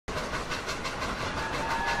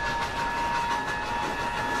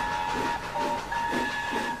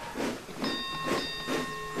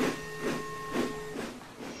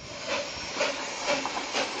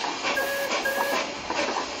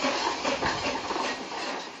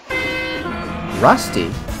Rusty,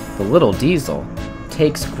 the little diesel,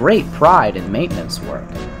 takes great pride in maintenance work.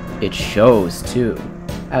 It shows too,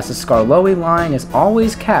 as the Skarloey line is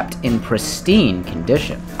always kept in pristine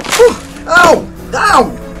condition. Ow!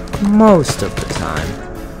 Ow! Most of the time.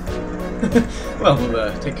 Well,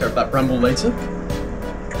 we'll take care of that bramble later.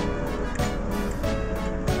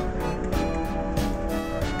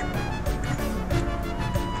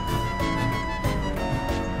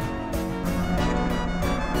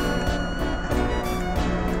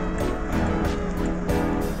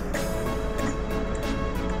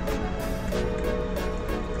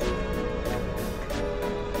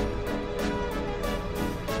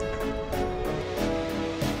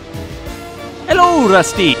 Hello,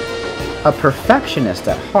 Rusty! A perfectionist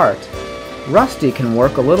at heart, Rusty can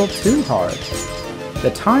work a little too hard.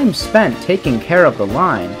 The time spent taking care of the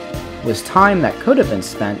line was time that could have been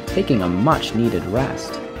spent taking a much-needed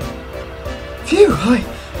rest. Phew, I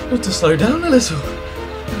got to slow down a little.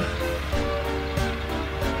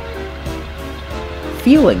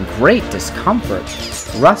 Feeling great discomfort,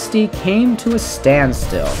 Rusty came to a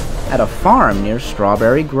standstill at a farm near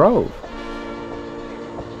Strawberry Grove.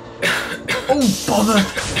 Oh, bother!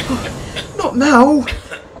 Not now!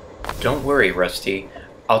 Don't worry, Rusty.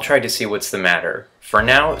 I'll try to see what's the matter. For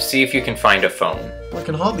now, see if you can find a phone. I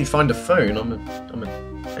can hardly find a phone. I'm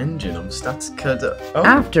an engine. I'm static. Oh.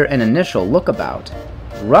 After an initial lookabout,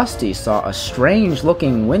 Rusty saw a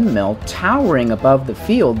strange-looking windmill towering above the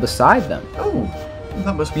field beside them. Oh,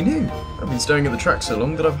 that must be new. I've been staring at the track so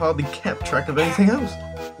long that I've hardly kept track of anything else.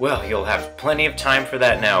 Well, you'll have plenty of time for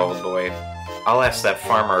that now, old boy. I'll ask that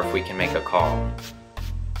farmer if we can make a call.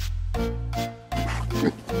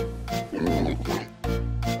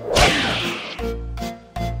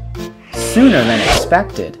 Sooner than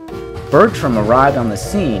expected, Bertram arrived on the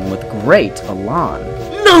scene with great alarm.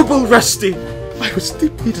 Noble Rusty! I was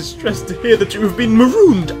deeply distressed to hear that you have been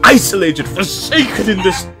marooned, isolated, forsaken in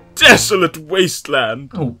this desolate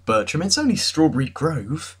wasteland. Oh, Bertram, it's only Strawberry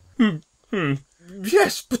Grove.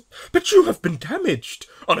 Yes, but you have been damaged,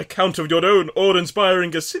 on account of your own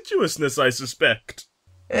awe-inspiring assiduousness, I suspect.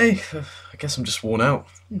 Hey, I guess I'm just worn out.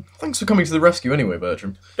 Thanks for coming to the rescue anyway,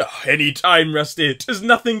 Bertram. Oh, any time, Rusty. 'Tis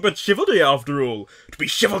nothing but chivalry, after all. To be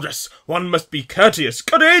chivalrous, one must be courteous,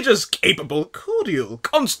 courageous, capable, cordial,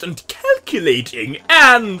 constant, calculating,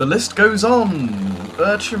 and... The list goes on.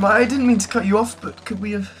 Bertram, I didn't mean to cut you off, but could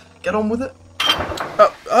we get on with it?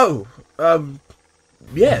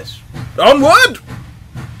 Yes. Onward!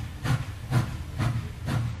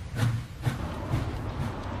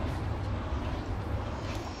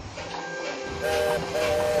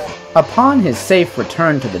 Upon his safe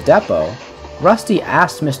return to the depot, Rusty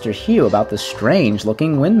asked Mr. Hugh about the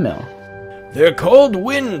strange-looking windmill. They're called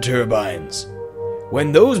wind turbines.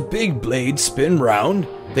 When those big blades spin round,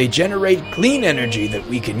 they generate clean energy that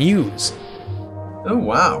we can use. Oh,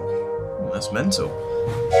 wow. That's mental.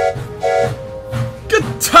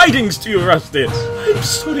 Good tidings to you, Rusty. I'm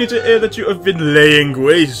sorry to hear that you have been laying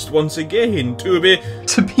waste once again, Toby.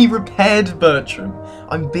 To be repaired, Bertram.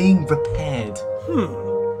 I'm being repaired.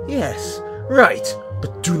 Yes, right.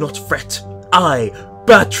 But do not fret. I,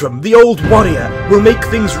 Bertram, the old warrior, will make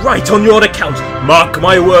things right on your account. Mark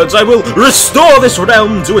my words, I will restore this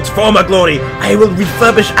realm to its former glory. I will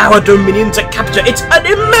refurbish our dominion to capture its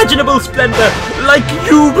unimaginable splendor. Like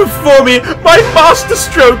you before me, my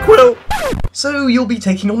masterstroke will... So you'll be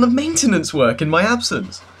taking on the maintenance work in my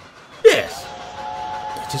absence? Yes,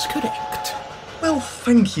 that is correct. Well,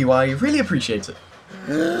 thank you. I really appreciate it.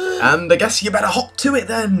 And I guess you better hop to it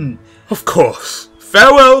then. Of course.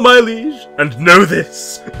 Farewell, my liege, and know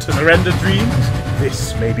this. To surrender dreams,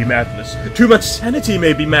 this may be madness. Too much sanity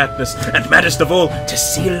may be madness. And maddest of all, to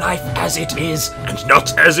see life as it is, and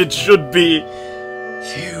not as it should be.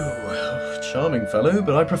 Phew. Charming fellow,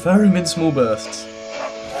 but I prefer him in small bursts.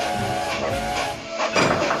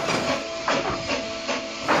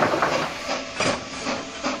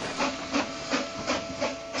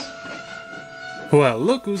 Well,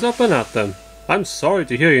 look who's up and at them. I'm sorry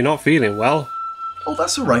to hear you're not feeling well. Oh,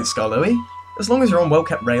 that's alright, Skarloey. As long as you're on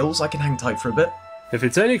well-kept rails, I can hang tight for a bit. If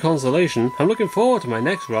it's any consolation, I'm looking forward to my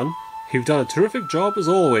next run. You've done a terrific job as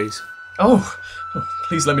always. Oh,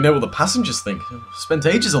 please let me know what the passengers think. I've spent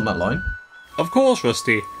ages on that line. Of course,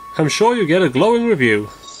 Rusty. I'm sure you'll get a glowing review.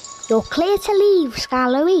 You're clear to leave,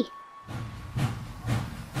 Skarloey.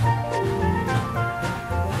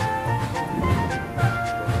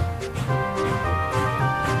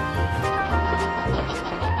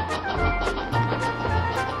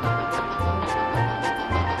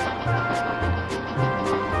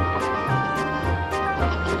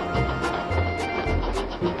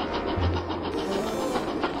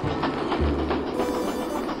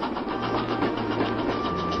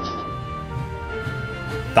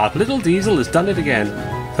 That little diesel has done it again.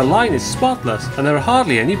 The line is spotless, and there are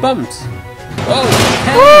hardly any bumps. Oh,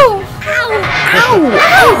 Ooh! Ow! Ow!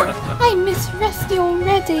 Ow! I miss Rusty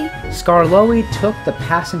already. Skarloey took the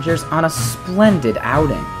passengers on a splendid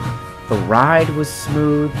outing. The ride was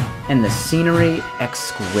smooth and the scenery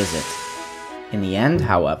exquisite. In the end,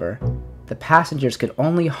 however, the passengers could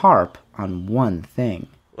only harp on one thing.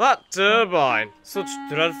 That turbine! Such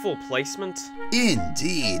dreadful placement.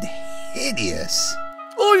 Indeed, hideous.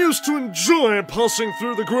 I used to enjoy passing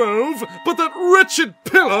through the grove, but that wretched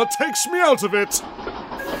pillar takes me out of it.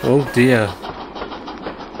 oh dear.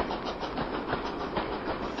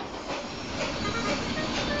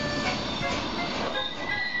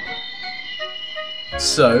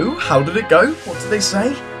 So, how did it go? What did they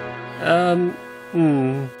say?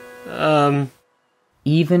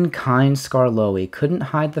 Even kind Skarloey couldn't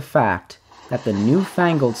hide the fact that the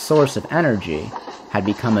newfangled source of energy had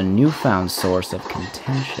become a newfound source of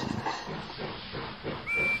contention.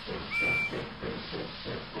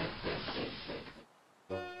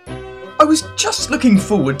 I was just looking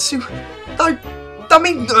forward to... I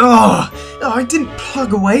didn't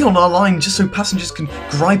plug away on our line just so passengers can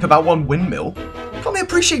gripe about one windmill. Can't they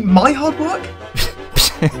appreciate my hard work?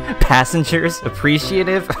 Passengers?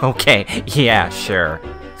 Appreciative? Okay, yeah, sure.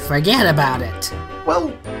 Forget about it.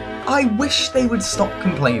 Well, I wish they would stop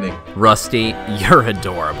complaining. Rusty, you're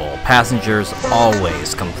adorable. Passengers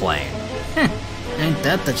always complain. Ain't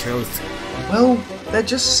that the truth? Well, they're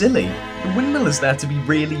just silly. The windmill is there to be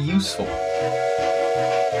really useful.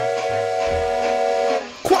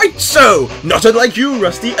 Quite so! Not unlike you,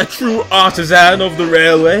 Rusty, a true artisan of the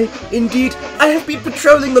railway. Indeed, I have been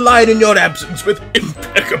patrolling the line in your absence with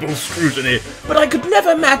impeccable scrutiny, but I could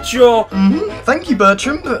never match your... Thank you,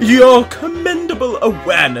 Bertram, but... Your commendable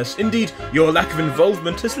awareness. Indeed, your lack of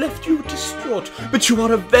involvement has left you distraught, but you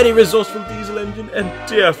are a very resourceful diesel engine and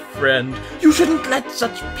dear friend. You shouldn't let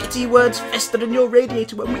such petty words fester in your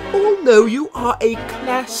radiator when we all know you are a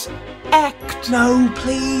class act. No,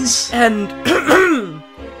 please.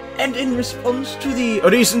 And in response to the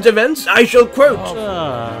recent events, I shall quote,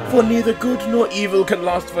 "For neither good nor evil can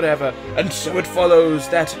last forever, and so it follows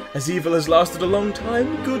that, as evil has lasted a long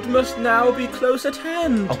time, good must now be close at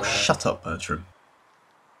hand." Oh, shut up, Bertram.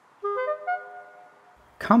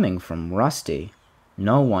 Coming from Rusty,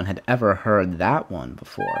 no one had ever heard that one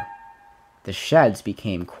before. The sheds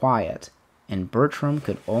became quiet, and Bertram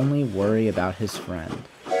could only worry about his friend.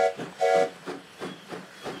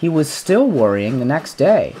 He was still worrying the next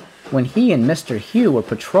day, when he and Mr. Hugh were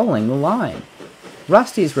patrolling the line.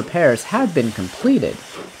 Rusty's repairs had been completed,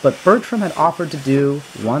 but Bertram had offered to do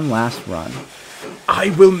one last run.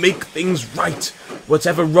 I will make things right.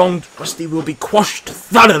 Whatever wronged Rusty will be quashed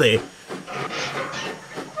thoroughly.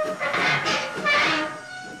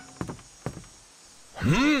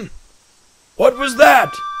 What was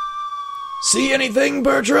that? See anything,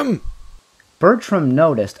 Bertram? Bertram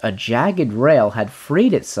noticed a jagged rail had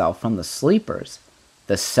freed itself from the sleepers.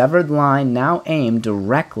 The severed line now aimed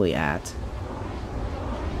directly at...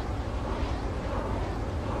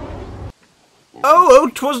 Oh,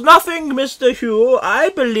 'twas nothing, Mr. Hugh. I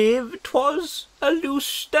believe 'twas a loose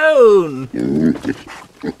stone.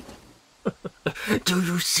 Do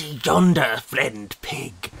you see yonder, friend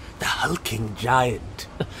pig, the hulking giant?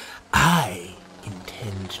 I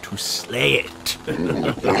intend to slay it.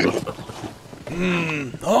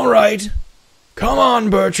 All right. Come on,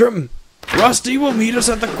 Bertram. Rusty will meet us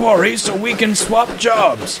at the quarry so we can swap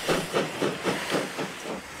jobs.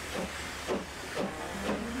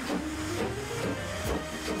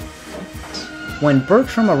 When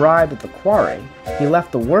Bertram arrived at the quarry, he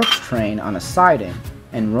left the works train on a siding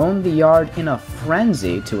and roamed the yard in a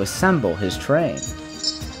frenzy to assemble his train.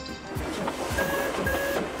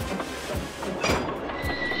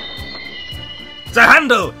 The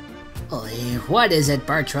handle! Oy, what is it,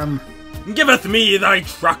 Bertram? Giveth me thy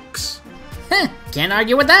trucks. Can't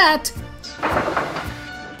argue with that.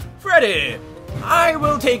 Freddy, I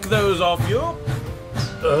will take those off you.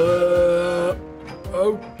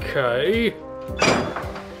 Okay.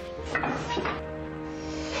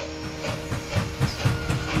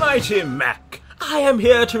 Mighty Mac, I am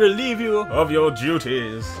here to relieve you of your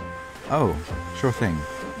duties. Oh, sure thing.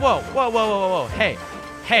 Whoa. Hey.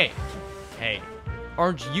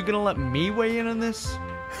 Aren't you gonna let me weigh in on this?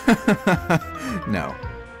 No.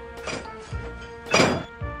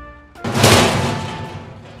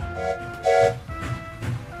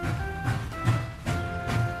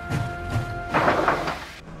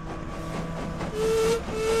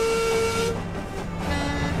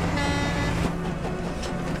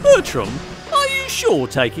 Bertram, are you sure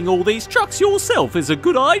taking all these trucks yourself is a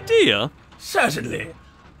good idea? Certainly.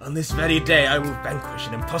 On this very day I will vanquish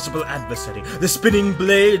an impossible adversary. The spinning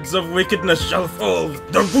blades of wickedness shall fall.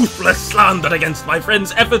 The ruthless slander against my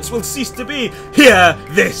friend's efforts will cease to be. Hear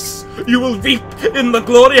this. You will reap in the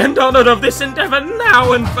glory and honor of this endeavor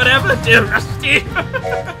now and forever, dear Rusty.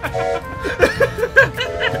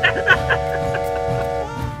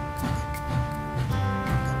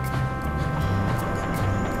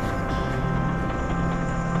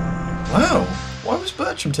 Wow, why was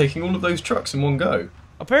Bertram taking all of those trucks in one go?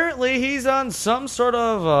 Apparently, he's on some sort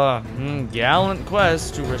of gallant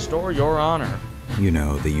quest to restore your honor. You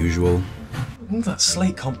know, the usual. All that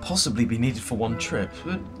slate can't possibly be needed for one trip.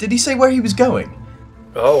 Did he say where he was going?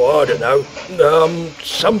 Oh, I don't know.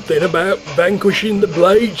 Something about vanquishing the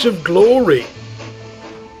Blades of Glory.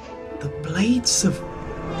 The Blades of...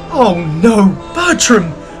 Oh no!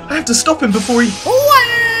 Bertram! I have to stop him before he...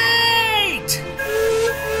 Wait!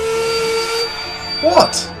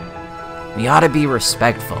 What? We ought to be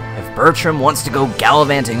respectful. If Bertram wants to go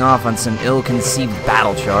gallivanting off on some ill-conceived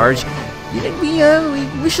battle charge, you think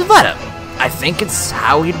we should let him. I think it's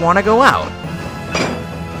how he'd want to go out.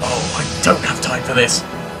 Oh, I don't have time for this.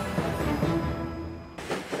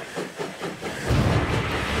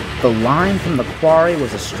 The line from the quarry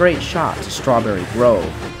was a straight shot to Strawberry Grove,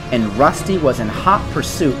 and Rusty was in hot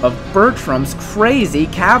pursuit of Bertram's crazy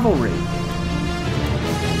cavalry.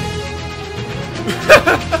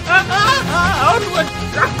 Onward,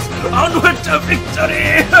 trucks! Onward to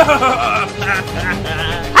victory!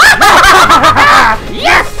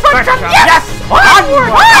 Yes, Bertram, yes!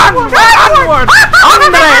 Onward, onward, onward!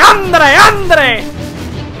 Andre!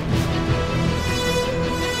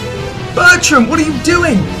 Bertram, what are you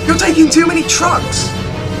doing? You're taking too many trucks!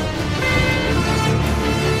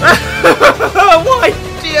 Why,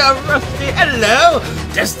 dear Rusty, hello!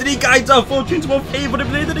 Destiny guides our fortunes more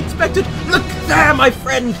favorably than expected. Look there, my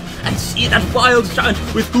friend, and see that wild giant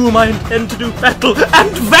with whom I intend to do battle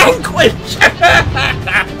and vanquish!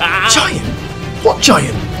 Giant? What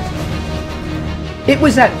giant? It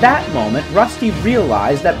was at that moment Rusty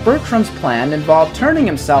realized that Bertram's plan involved turning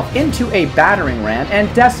himself into a battering ram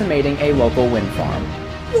and decimating a local wind farm.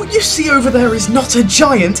 What you see over there is not a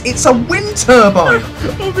giant, it's a wind turbine!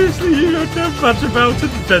 Obviously you don't know much about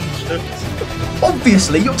adventures.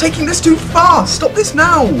 Obviously, you're taking this too far! Stop this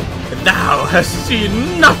now! Thou hast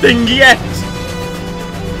seen nothing yet!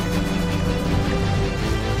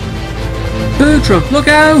 Bertram, look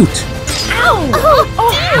out! Ow! Oh,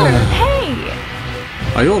 dear! Hey!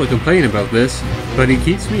 I ought to complain about this, but he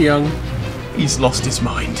keeps me young. He's lost his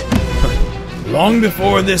mind. Long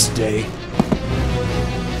before this day,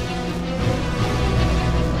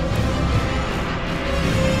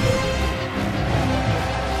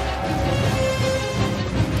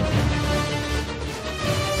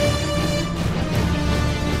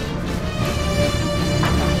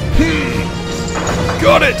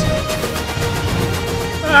 got it!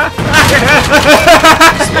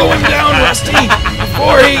 Slow him down, Rusty,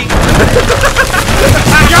 before he...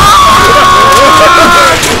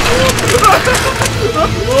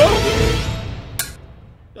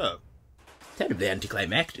 Oh, terribly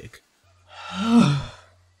anticlimactic.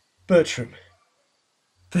 Bertram,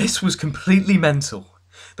 this was completely mental.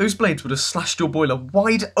 Those blades would have slashed your boiler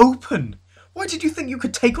wide open. Why did you think you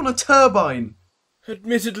could take on a turbine?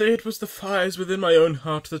 Admittedly, it was the fires within my own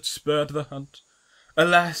heart that spurred the hunt.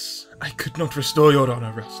 Alas, I could not restore your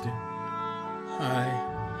honor, Rusty. I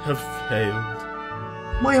have failed.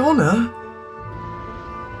 My honor?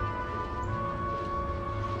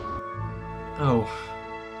 Oh.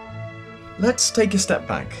 Let's take a step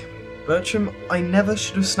back. Bertram, I never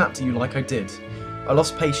should have snapped at you like I did. I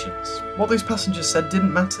lost patience. What those passengers said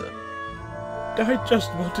didn't matter. I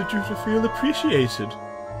just wanted you to feel appreciated.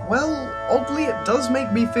 Well, oddly it does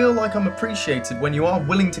make me feel like I'm appreciated when you are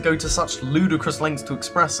willing to go to such ludicrous lengths to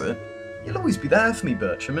express it. You'll always be there for me,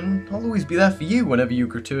 Bertram, and I'll always be there for you whenever you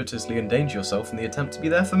gratuitously endanger yourself in the attempt to be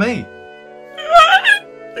there for me.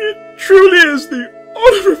 It truly is the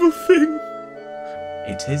honourable thing.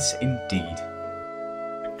 It is indeed.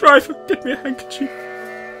 Driver, get me a handkerchief.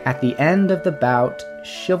 At the end of the bout,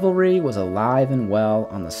 Chivalry was alive and well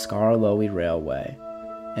on the Skarloey Railway,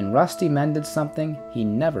 and Rusty mended something he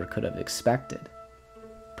never could have expected.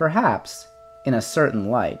 Perhaps, in a certain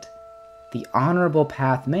light, the honorable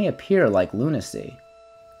path may appear like lunacy,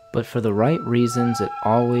 but for the right reasons it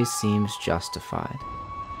always seems justified.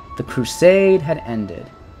 The crusade had ended,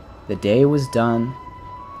 the day was done,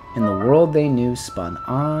 and the world they knew spun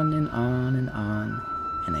on and on and on,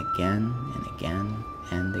 and again and again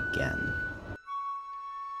and again.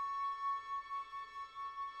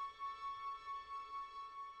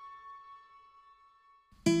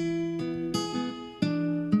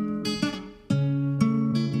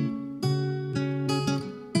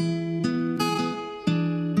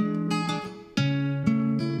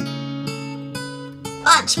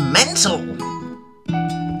 That's mental!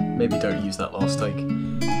 Maybe don't use that last take.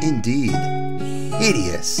 Indeed.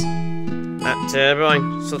 Hideous. That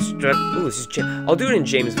turbine, such dread. Ooh, this is I'll do it in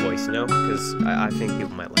James' voice, you know, because I think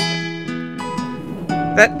people might like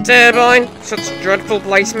that. That turbine, such dreadful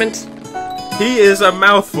placement. He is a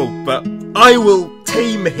mouthful, but I will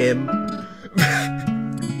tame him.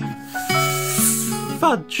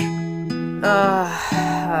 Fudge.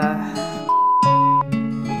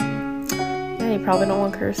 Yeah, you probably don't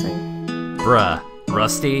want cursing. Bruh,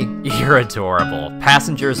 Rusty, you're adorable.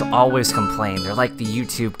 Passengers always complain. They're like the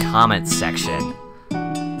YouTube comments section.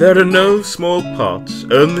 There are no small parts,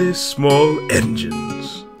 only small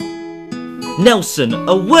engines. Nelson,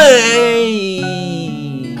 away!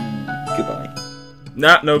 Goodbye.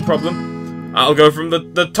 Nah, no problem. I'll go from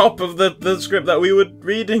the top of the script that we were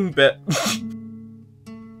reading bit.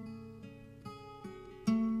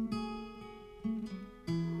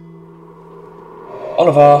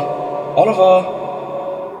 Oliver?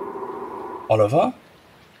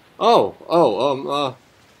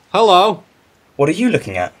 Hello. What are you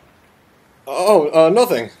looking at?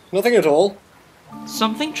 Nothing. Nothing at all.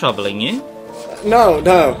 Something troubling you? No,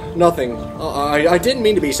 nothing. I didn't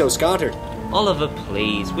mean to be so scattered. Oliver,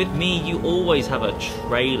 please. With me, you always have a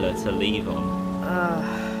trailer to leave on.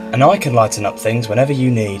 And I can lighten up things whenever you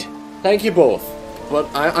need. Thank you both. But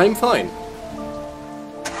I'm fine.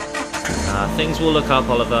 Things will look up,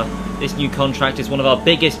 Oliver. This new contract is one of our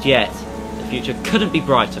biggest yet. The future couldn't be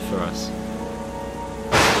brighter for us.